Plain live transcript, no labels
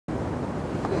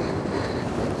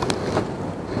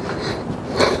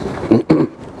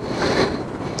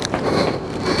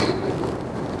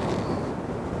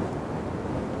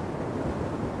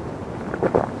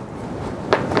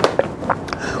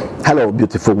Hello,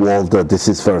 beautiful world. This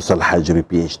is Faisal Hajri,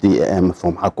 PhD, AM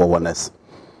from Haqua Wellness.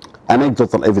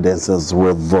 Anecdotal evidences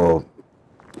with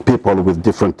people with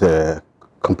different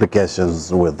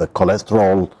complications with the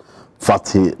cholesterol,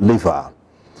 fatty liver,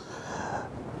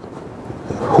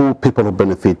 who people who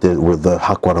benefited with the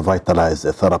Haqua Revitalize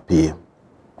Therapy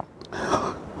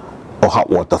or hot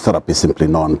water therapy, simply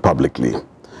known publicly.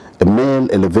 A male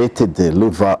elevated the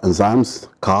liver enzymes,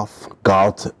 cough,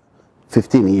 gout,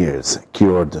 15 years,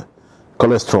 cured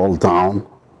cholesterol down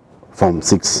from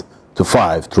 6 to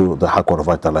 5 through the Haqua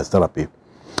Revitalize Therapy.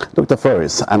 Dr.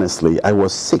 Ferris, honestly, I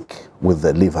was sick with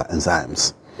the liver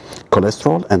enzymes,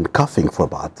 cholesterol and coughing for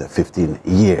about 15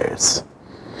 years.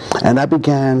 And I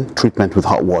began treatment with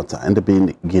hot water in the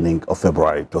beginning of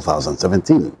February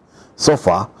 2017. So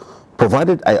far,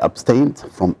 provided I abstained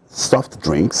from soft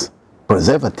drinks,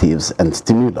 preservatives and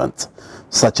stimulants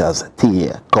such as tea,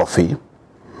 coffee,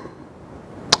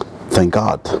 thank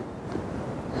God.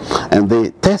 And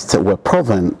the tests were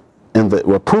proven in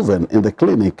the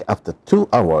clinic after 2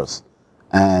 hours,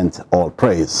 and all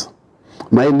praise.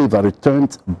 My liver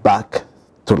returned back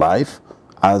to life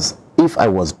as if I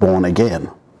was born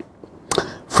again,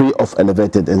 free of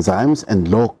elevated enzymes and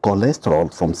low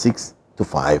cholesterol from 6 to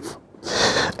 5.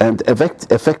 And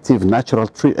effective natural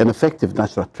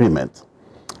treatment.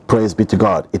 Praise be to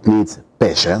God. It needs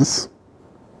patience,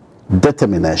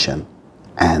 determination,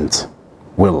 and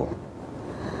will.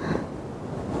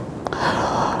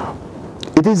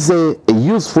 It is a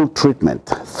useful treatment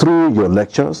through your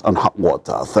lectures on hot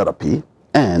water therapy,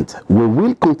 and we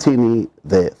will continue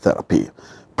the therapy.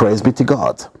 Praise be to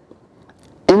God.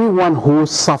 Anyone who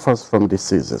suffers from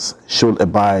diseases should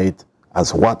abide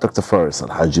as what Dr. Ferris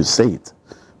Al-Hajj said.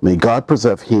 May God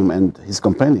preserve him and his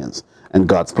companions, and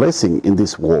God's blessing in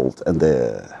this world and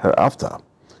the hereafter.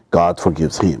 God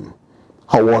forgives him.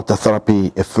 Hot water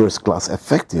therapy, a first-class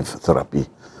effective therapy.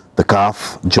 The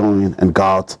cough, joint, and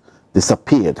gout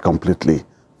disappeared completely.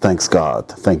 Thanks God.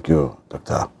 Thank you,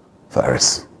 Dr.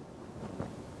 Ferris.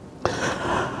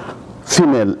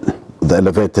 Female, the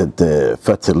elevated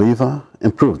fatty liver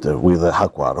improved with the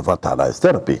Haqua Revitalize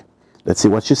Therapy. Let's see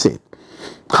what she said.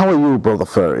 How are you, Brother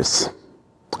Ferris?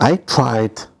 I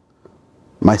tried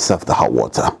myself the hot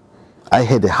water. I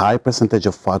had a high percentage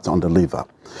of fat on the liver.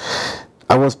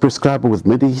 I was prescribed with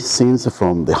medicines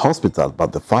from the hospital,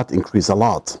 but the fat increased a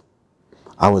lot.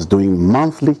 I was doing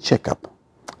monthly checkup.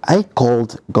 I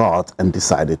called God and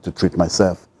decided to treat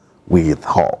myself with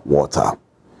hot water.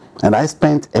 And I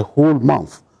spent a whole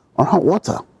month on hot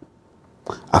water.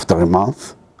 After a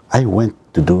month, I went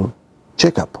to do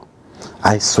checkup.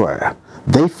 I swear,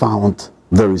 they found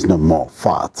there is no more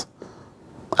fat.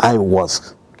 I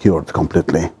was cured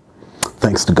completely,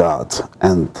 thanks to God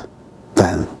and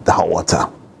then the hot water.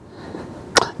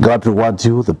 God rewards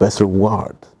you the best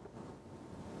reward.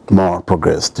 More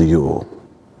progress to you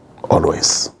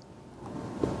always.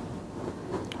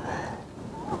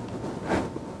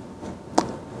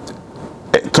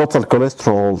 Total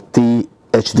cholesterol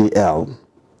HDL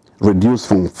reduced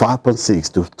from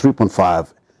 5.6 to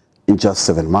 3.5 in just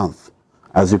 7 months.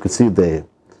 As you can see, the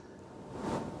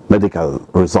medical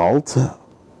result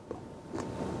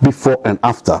before and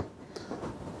after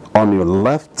on your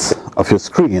left of your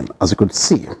screen, as you could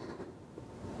see.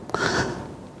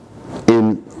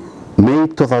 In May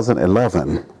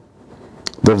 2011,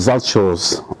 the result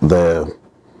shows the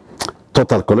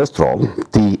total cholesterol,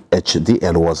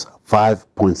 HDL, was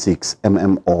 5.6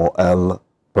 mmol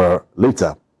per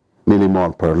liter,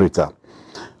 millimole per liter,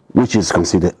 which is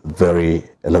considered very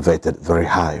elevated, very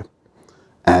high.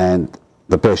 And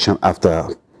the patient, after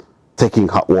taking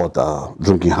hot water,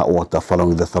 drinking hot water,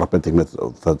 following the therapeutic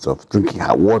methods of drinking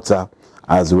hot water,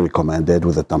 as we recommended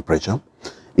with the temperature,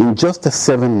 in just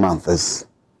 7 months,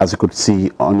 as you could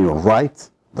see on your right,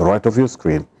 the right of your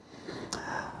screen,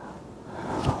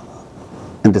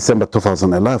 in December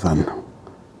 2011,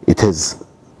 it has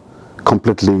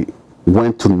completely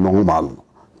went to normal,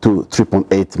 to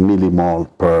 3.8 millimole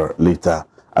per liter,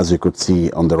 as you could see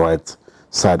on the right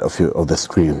side of the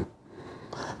screen.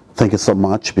 Thank you so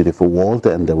much, beautiful world,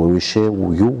 and we will share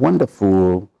you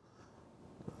wonderful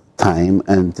time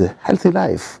and healthy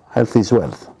life. Health is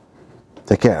wealth.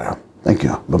 Take care. Thank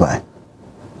you. Bye-bye.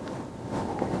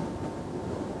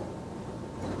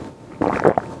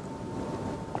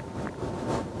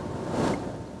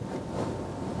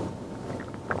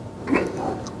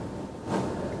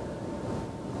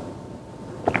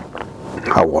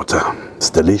 Hot water. It's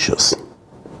delicious.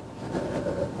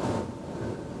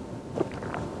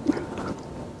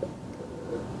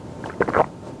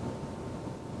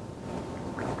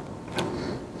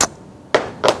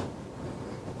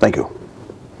 Thank you.